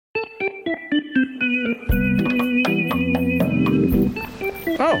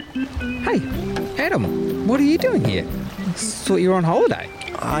Hey, Adam, what are you doing here? I thought you were on holiday.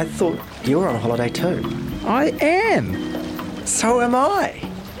 I thought you were on holiday too. I am. So am I.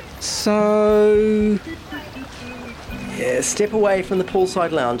 So... Yeah, step away from the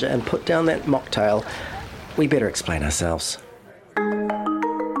poolside lounger and put down that mocktail. We better explain ourselves.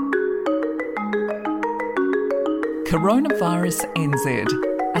 Coronavirus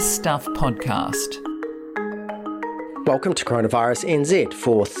NZ, a Stuff podcast. Welcome to Coronavirus NZ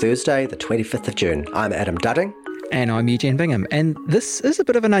for Thursday, the 25th of June. I'm Adam Dudding. And I'm Eugene Bingham. And this is a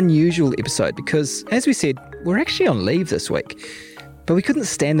bit of an unusual episode because, as we said, we're actually on leave this week. But we couldn't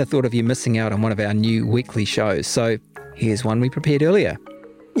stand the thought of you missing out on one of our new weekly shows. So here's one we prepared earlier.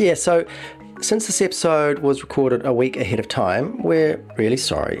 Yeah, so since this episode was recorded a week ahead of time, we're really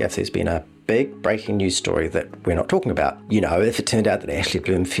sorry if there's been a big breaking news story that we're not talking about. You know, if it turned out that Ashley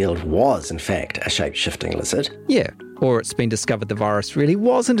Bloomfield was, in fact, a shape-shifting lizard. Yeah, or it's been discovered the virus really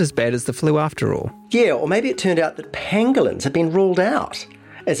wasn't as bad as the flu after all. Yeah, or maybe it turned out that pangolins had been ruled out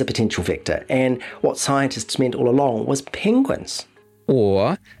as a potential vector, and what scientists meant all along was penguins.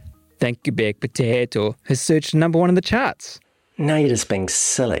 Or, Thank You Baked Potato has surged number one in the charts. Now you're just being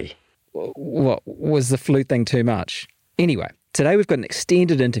silly. What, was the flu thing too much? Anyway, today we've got an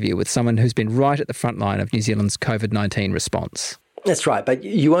extended interview with someone who's been right at the front line of New Zealand's COVID-19 response. That's right, but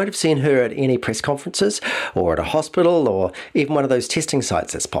you won't have seen her at any press conferences or at a hospital or even one of those testing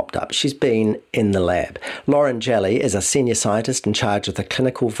sites that's popped up. She's been in the lab. Lauren Jelley is a senior scientist in charge of the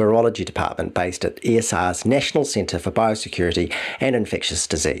clinical virology department based at ESR's National Centre for Biosecurity and Infectious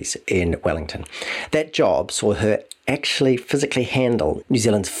Disease in Wellington. That job saw her actually physically handle New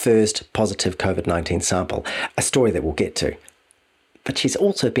Zealand's first positive COVID-19 sample, a story that we'll get to. But she's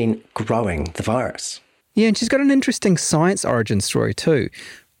also been growing the virus. Yeah, and she's got an interesting science origin story too.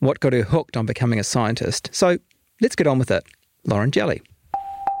 What got her hooked on becoming a scientist? So let's get on with it. Lauren Jelley.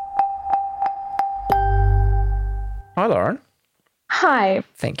 Hi, Lauren. Hi.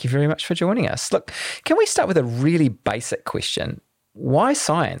 Thank you very much for joining us. Look, can we start with a really basic question? Why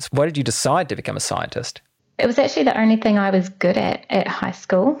science? Why did you decide to become a scientist? It was actually the only thing I was good at high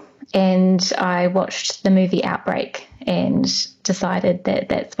school, and I watched the movie Outbreak and decided that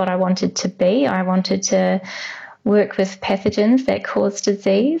that's what I wanted to be. I wanted to work with pathogens that cause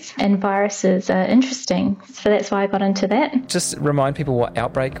disease, and viruses are interesting. So that's why I got into that. Just remind people what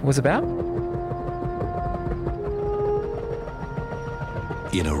Outbreak was about.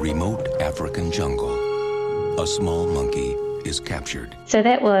 In a remote African jungle, a small monkey is captured. So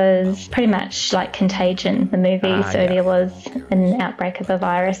that was pretty much like Contagion, the movie. There was an outbreak of a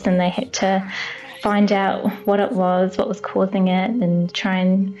virus and they had to find out what it was causing it, and try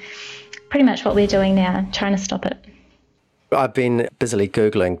and pretty much what we're doing now, trying to stop it. I've been busily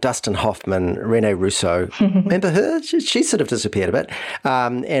Googling Dustin Hoffman, Rene Russo. Remember her? She sort of disappeared a bit.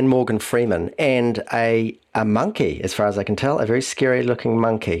 And Morgan Freeman. And a monkey, as far as I can tell, a very scary looking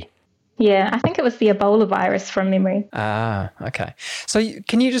monkey. Yeah, I think it was the Ebola virus from memory. Okay. So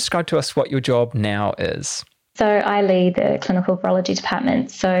can you describe to us what your job now is? So I lead the clinical virology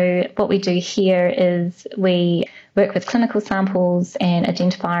department. So what we do here is we work with clinical samples and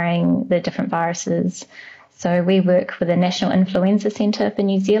identifying the different viruses. So we work with the National Influenza Centre for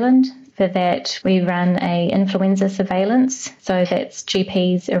New Zealand. For that, we run a influenza surveillance. So that's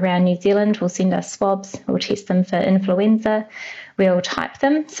GPs around New Zealand will send us swabs. We'll test them for influenza. We'll type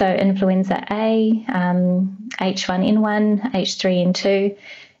them. So influenza A, H1N1, H3N2.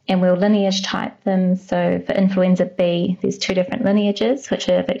 And we'll lineage type them. So for influenza B, there's two different lineages, which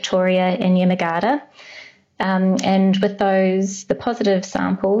are Victoria and Yamagata. And with those, the positive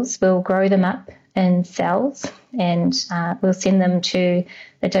samples, we'll grow them up in cells and we'll send them to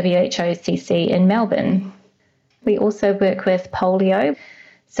the WHOCC in Melbourne. We also work with polio.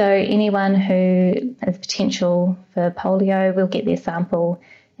 So anyone who has potential for polio, we'll get their sample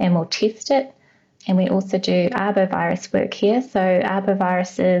and we'll test it. And we also do arbovirus work here. So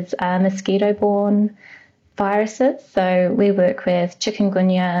arboviruses are mosquito-borne viruses. So we work with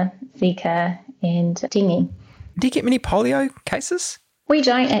chikungunya, Zika and dengue. Do you get many polio cases? We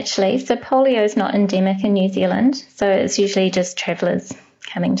don't actually. So polio is not endemic in New Zealand. So it's usually just travellers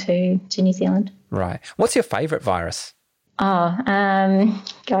coming to New Zealand. Right. What's your favourite virus?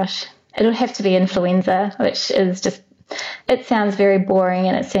 Gosh, it'll have to be influenza, which is just... It sounds very boring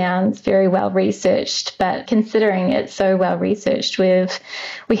and it sounds very well researched, but considering it's so well researched,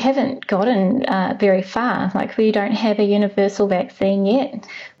 we haven't gotten very far. Like, we don't have a universal vaccine yet.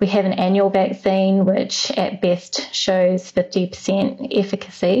 We have an annual vaccine, which at best shows 50%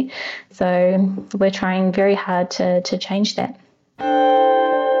 efficacy. So we're trying very hard to change that.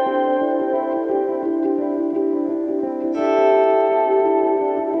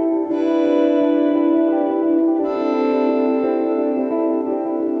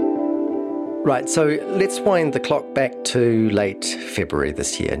 Right, so let's wind the clock back to late February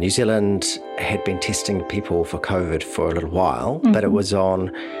this year. New Zealand had been testing people for COVID for a little while, but it was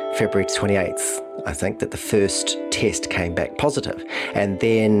on February 28th, I think, that the first test came back positive. And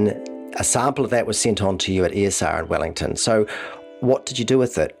then a sample of that was sent on to you at ESR in Wellington. So what did you do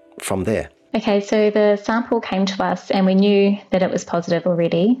with it from there? Okay, so the sample came to us and we knew that it was positive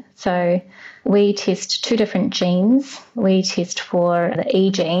already. So we test two different genes. We test for the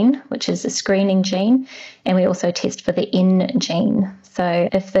E gene, which is a screening gene, and we also test for the N gene. So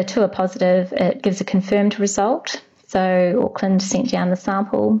if the two are positive, it gives a confirmed result. So Auckland sent down the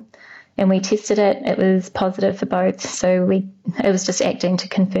sample and we tested it. It was positive for both. So it was just acting to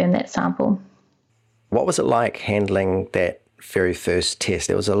confirm that sample. What was it like handling that very first test?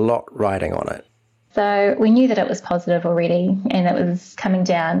 There was a lot riding on it. So we knew that it was positive already and it was coming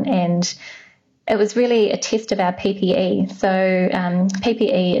down, and it was really a test of our PPE. So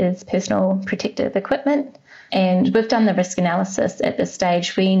PPE is personal protective equipment, and we've done the risk analysis at this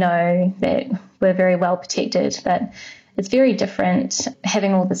stage. We know that we're very well protected, but it's very different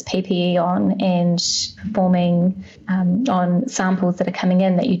having all this PPE on and performing on samples that are coming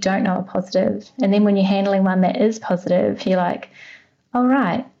in that you don't know are positive. And then when you're handling one that is positive, you're like, all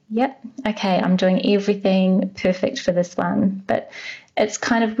right, yep, okay, I'm doing everything perfect for this one. But it's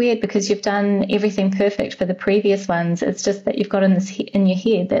kind of weird because you've done everything perfect for the previous ones. It's just that you've got in your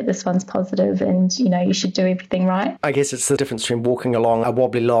head that this one's positive and, you know, you should do everything right. I guess it's the difference between walking along a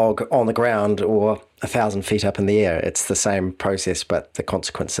wobbly log on the ground or 1,000 feet up in the air. It's the same process, but the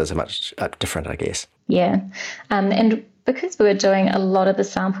consequences are much different, I guess. Yeah. And because we were doing a lot of the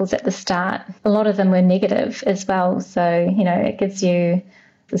samples at the start, a lot of them were negative as well. So, you know, it gives you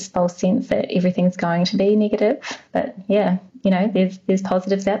this false sense that everything's going to be negative. But yeah, you know, there's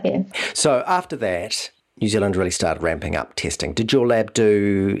positives out there. So after that, New Zealand really started ramping up testing. Did your lab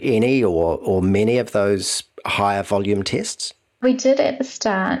do any or many of those higher volume tests? We did at the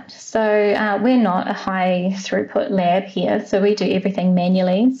start. So we're not a high throughput lab here, so we do everything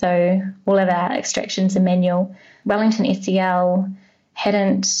manually. So all of our extractions are manual. Wellington SEL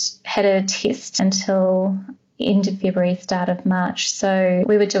hadn't had a test until end of February, start of March. So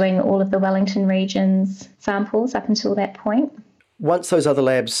we were doing all of the Wellington region's samples up until that point. Once those other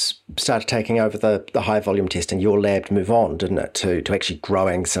labs started taking over the high volume testing, your lab moved on, didn't it, to actually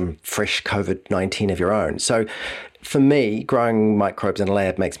growing some fresh COVID-19 of your own. So for me, growing microbes in a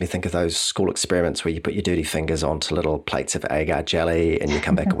lab makes me think of those school experiments where you put your dirty fingers onto little plates of agar jelly and you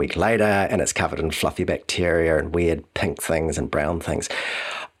come back a week later and it's covered in fluffy bacteria and weird pink things and brown things.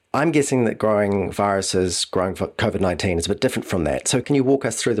 I'm guessing that growing viruses, growing COVID-19 is a bit different from that. So can you walk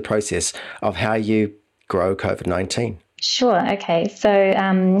us through the process of how you grow COVID-19? Sure. Okay. So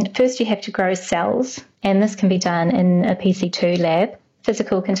first you have to grow cells, and this can be done in a PC2 lab,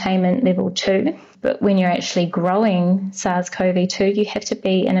 physical containment level 2. But when you're actually growing SARS-CoV-2, you have to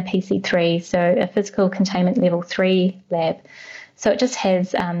be in a PC3, so a physical containment level 3 lab. So it just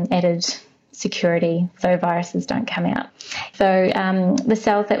has added security so viruses don't come out. So the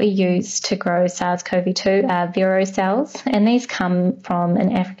cells that we use to grow SARS-CoV-2 are Vero cells, and these come from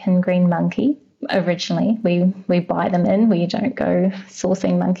an African green monkey. Originally, we buy them in. We don't go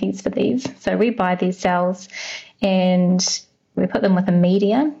sourcing monkeys for these. So we buy these cells and we put them with a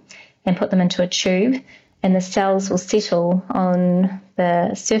media and put them into a tube, and the cells will settle on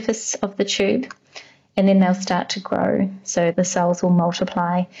the surface of the tube, and then they'll start to grow. So the cells will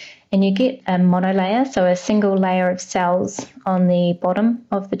multiply, and you get a monolayer, so a single layer of cells on the bottom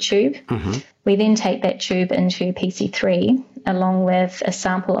of the tube. Mm-hmm. We then take that tube into PC3 along with a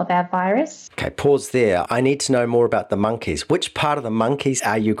sample of our virus. Okay, pause there. I need to know more about the monkeys. Which part of the monkeys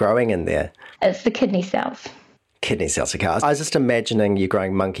are you growing in there? It's the kidney cells. Kidney cells, okay. I was just imagining you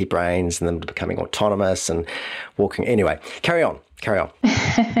growing monkey brains and them becoming autonomous and walking. Anyway, carry on.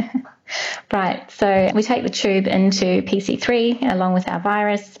 Right, so we take the tube into PC3 along with our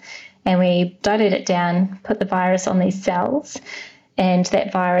virus, and we dilute it down, put the virus on these cells, and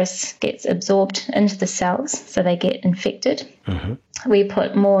that virus gets absorbed into the cells, so they get infected. Mm-hmm. We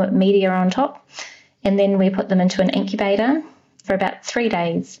put more media on top, and then we put them into an incubator for about 3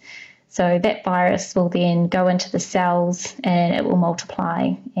 days. So that virus will then go into the cells and it will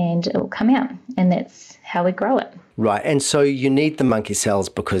multiply and it will come out, and that's how we grow it. Right, and so you need the monkey cells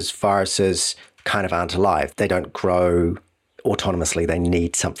because viruses kind of aren't alive. They don't grow autonomously. They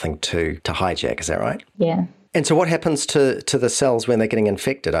need something to hijack. Is that right? Yeah. And so what happens to the cells when they're getting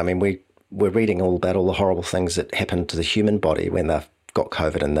infected? I mean, we're reading all about all the horrible things that happen to the human body when they've got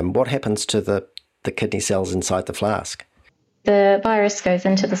COVID in them. What happens to the kidney cells inside the flask? The virus goes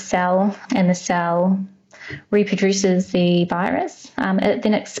into the cell, and the cell reproduces the virus, it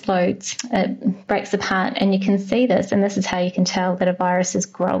then explodes, it breaks apart, and you can see this, and this is how you can tell that a virus is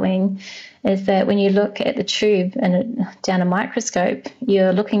growing, is that when you look at the tube and down a microscope,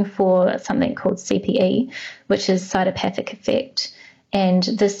 you're looking for something called CPE, which is cytopathic effect. And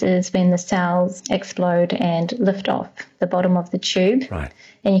this is when the cells explode and lift off the bottom of the tube. Right.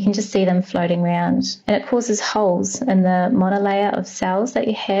 And you can just see them floating around. And it causes holes in the monolayer of cells that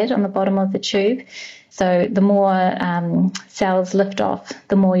you had on the bottom of the tube. So the more cells lift off,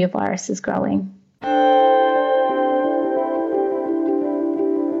 the more your virus is growing.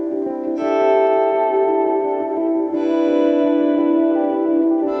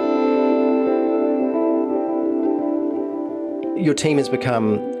 Your team has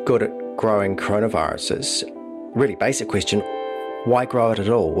become good at growing coronaviruses. Really basic question, why grow it at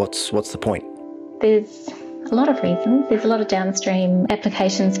all? What's the point? There's a lot of reasons. There's a lot of downstream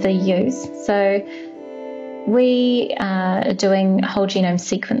applications for use. So we are doing whole genome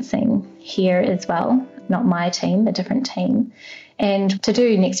sequencing here as well, not my team, a different team. And to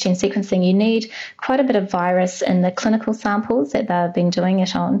do next-gen sequencing, you need quite a bit of virus in the clinical samples that they've been doing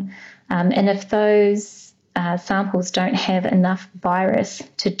it on. And if those samples don't have enough virus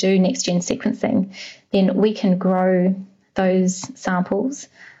to do next-gen sequencing, then we can grow those samples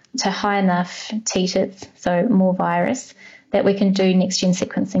to high enough titers, so more virus, that we can do next-gen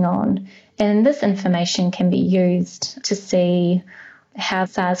sequencing on. And this information can be used to see how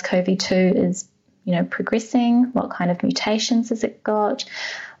SARS-CoV-2 is, progressing, what kind of mutations has it got,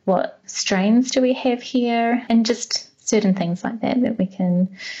 what strains do we have here, and just certain things like that we can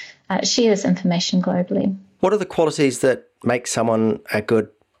share this information globally. What are the qualities that make someone a good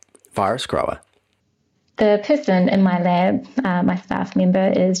virus grower? The person in my lab, my staff member,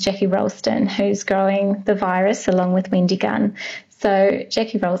 is Jackie Ralston, who's growing the virus along with Wendy Gunn. So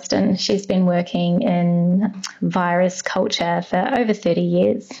Jackie Ralston, she's been working in virus culture for over 30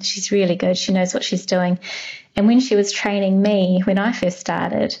 years. She's really good. She knows what she's doing. And when she was training me, when I first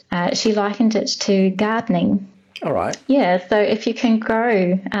started, she likened it to gardening. All right. Yeah, so if you can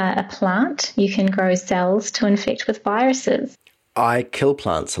grow a plant, you can grow cells to infect with viruses. I kill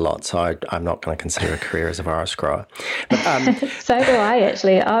plants a lot, so I'm not going to consider a career as a virus grower. But, so do I,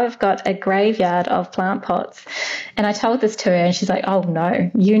 actually. I've got a graveyard of plant pots, and I told this to her, and she's like, oh,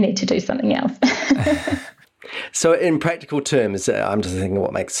 no, you need to do something else. So in practical terms, I'm just thinking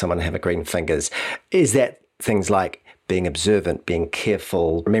what makes someone have a green fingers. Is that things like being observant, being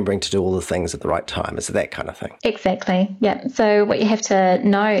careful, remembering to do all the things at the right time? Is it that kind of thing? Exactly, yeah. So what you have to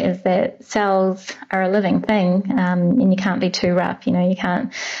know is that cells are a living thing, and you can't be too rough. You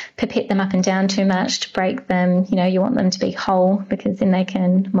can't pipette them up and down too much to break them. You want them to be whole, because then they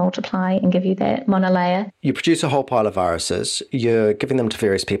can multiply and give you that monolayer. You produce a whole pile of viruses. You're giving them to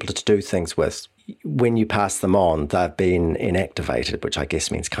various people to do things with. When you pass them on, they've been inactivated, which I guess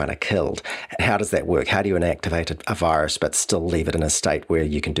means kind of killed. How does that work? How do you inactivate a virus but still leave it in a state where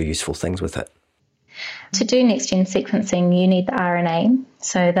you can do useful things with it? To do next-gen sequencing, you need the RNA.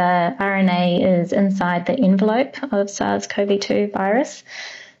 So the RNA is inside the envelope of SARS-CoV-2 virus.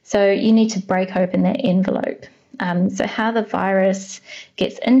 So you need to break open that envelope. So how the virus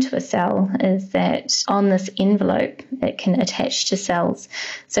gets into a cell is that on this envelope, it can attach to cells.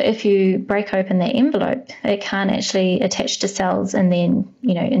 So if you break open that envelope, it can't actually attach to cells and then,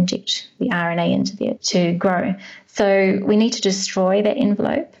 inject the RNA into there to grow. So we need to destroy that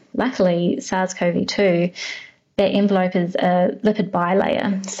envelope. Luckily, SARS-CoV-2, that envelope is a lipid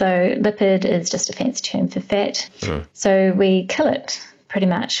bilayer. So lipid is just a fancy term for fat. So we kill it pretty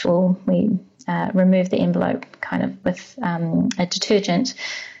much, or we remove the envelope kind of with a detergent.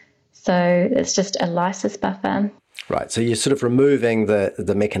 So it's just a lysis buffer. Right, so you're sort of removing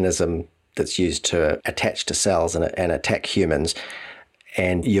the mechanism that's used to attach to cells and attack humans,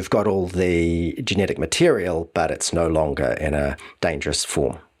 and you've got all the genetic material, but it's no longer in a dangerous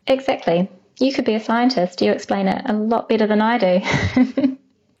form. Exactly. You could be a scientist. You explain it a lot better than I do.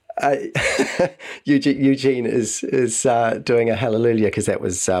 Eugene is doing a hallelujah because that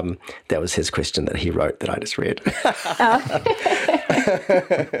was his question that he wrote that I just read.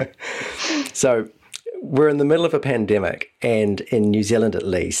 So we're in the middle of a pandemic, and in New Zealand at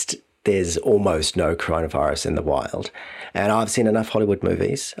least, there's almost no coronavirus in the wild. And I've seen enough Hollywood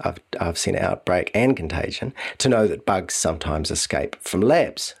movies, I've seen Outbreak and Contagion, to know that bugs sometimes escape from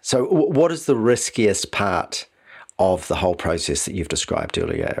labs. So what is the riskiest part of the whole process that you've described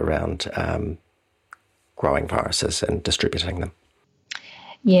earlier around growing viruses and distributing them?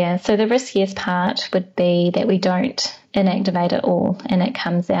 Yeah, so the riskiest part would be that we don't inactivate it all and it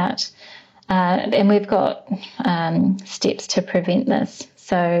comes out. And we've got steps to prevent this.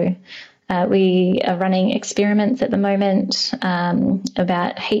 So We are running experiments at the moment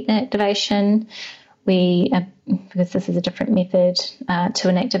about heat inactivation. Because this is a different method to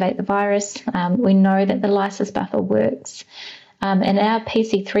inactivate the virus, we know that the lysis buffer works. And our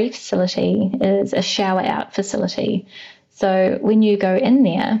PC3 facility is a shower-out facility. So when you go in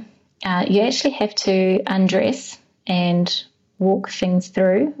there, you actually have to undress and walk things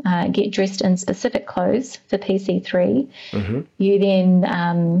through, get dressed in specific clothes for PC3. Mm-hmm. You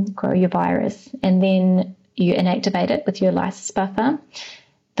then grow your virus, and then you inactivate it with your lysis buffer.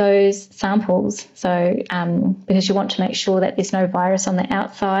 Those samples, so because you want to make sure that there's no virus on the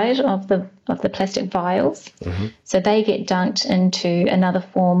outside of the plastic vials, mm-hmm. so they get dunked into another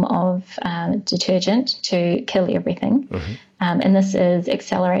form of detergent to kill everything, mm-hmm. And this is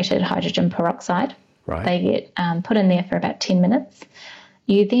accelerated hydrogen peroxide. Right. They get put in there for about 10 minutes.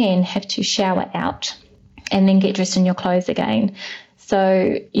 You then have to shower out and then get dressed in your clothes again.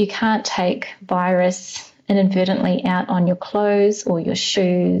 So you can't take virus inadvertently out on your clothes or your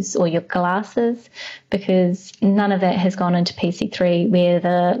shoes or your glasses, because none of that has gone into PC3 where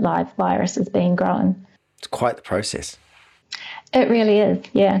the live virus is being grown. It's quite the process. It really is,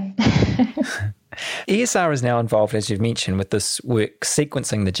 yeah. ESR is now involved, as you've mentioned, with this work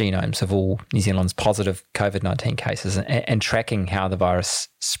sequencing the genomes of all New Zealand's positive COVID-19 cases and tracking how the virus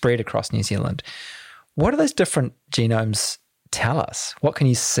spread across New Zealand. What do those different genomes tell us? What can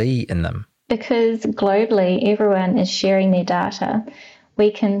you see in them? Because globally everyone is sharing their data,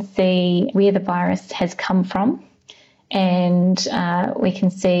 we can see where the virus has come from, and we can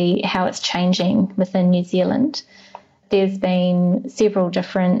see how it's changing within New Zealand. There's been several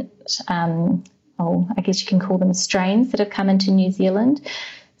different, I guess you can call them strains that have come into New Zealand.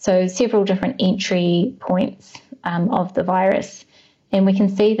 So several different entry points of the virus. And we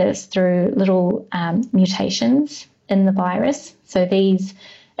can see this through little mutations in the virus. So these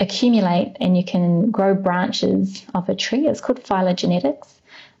accumulate, and you can grow branches of a tree. It's called phylogenetics.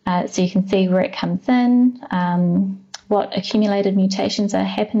 So you can see where it comes in, what accumulated mutations are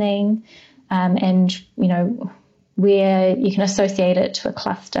happening, and, you know, where you can associate it to a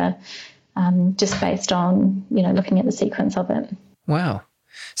cluster just based on, you know, looking at the sequence of it. Wow.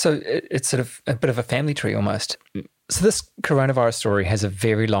 So it's sort of a bit of a family tree almost. So this coronavirus story has a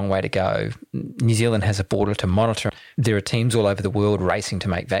very long way to go. New Zealand has a border to monitor. There are teams all over the world racing to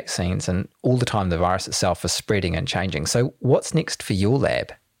make vaccines, and all the time the virus itself is spreading and changing. So what's next for your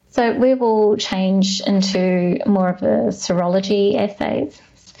lab? So we will change into more of a serology assays.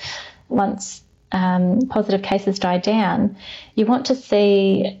 Once positive cases die down, you want to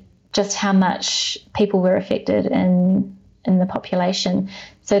see just how much people were affected in the population.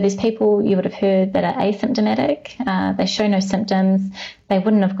 So there's people you would have heard that are asymptomatic. They show no symptoms. They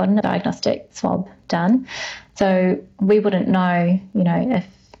wouldn't have gotten a diagnostic swab done. So we wouldn't know, you know, if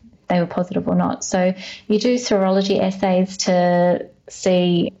they were positive or not. So you do serology assays to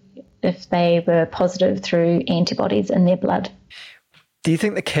see if they were positive through antibodies in their blood. Do you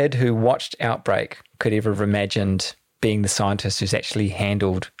think the kid who watched Outbreak could ever have imagined being the scientist who's actually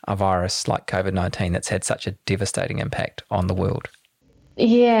handled a virus like COVID-19 that's had such a devastating impact on the world?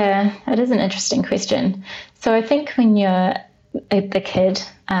 Yeah, it is an interesting question. So I think when you're the kid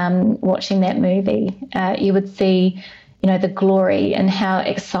watching that movie, you would see, you know, the glory and how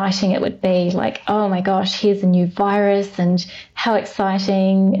exciting it would be. Like, oh my gosh, here's a new virus, and how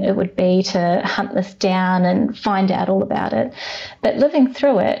exciting it would be to hunt this down and find out all about it. But living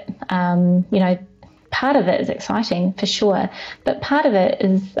through it, you know, part of it is exciting for sure, but part of it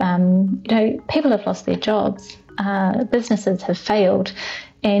is, you know, people have lost their jobs, businesses have failed,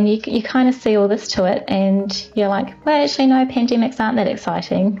 and you kind of see all this to it, and you're like, well, actually, no, pandemics aren't that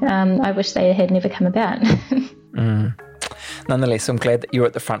exciting. I wish they had never come about. Nonetheless, I'm glad that you're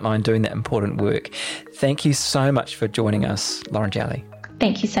at the front line doing that important work. Thank you so much for joining us, Lauren Jally.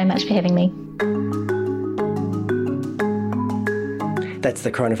 Thank you so much for having me. That's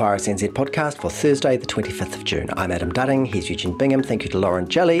the Coronavirus NZ podcast for Thursday, the 25th of June. I'm Adam Dudding. Here's Eugene Bingham. Thank you to Lauren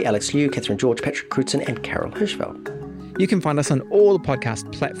Jally, Alex Liu, Catherine George, Patrick Crutzen, and Carol Hirschfeld. You can find us on all the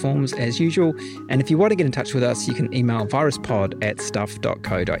podcast platforms as usual. And if you want to get in touch with us, you can email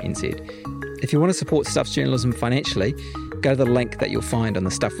viruspod@stuff.co.nz. If you want to support Stuff's journalism financially, go to the link that you'll find on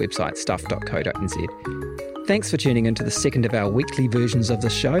the Stuff website, stuff.co.nz. Thanks for tuning in to the second of our weekly versions of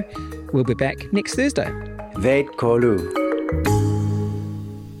this show. We'll be back next Thursday. Ved Kolu.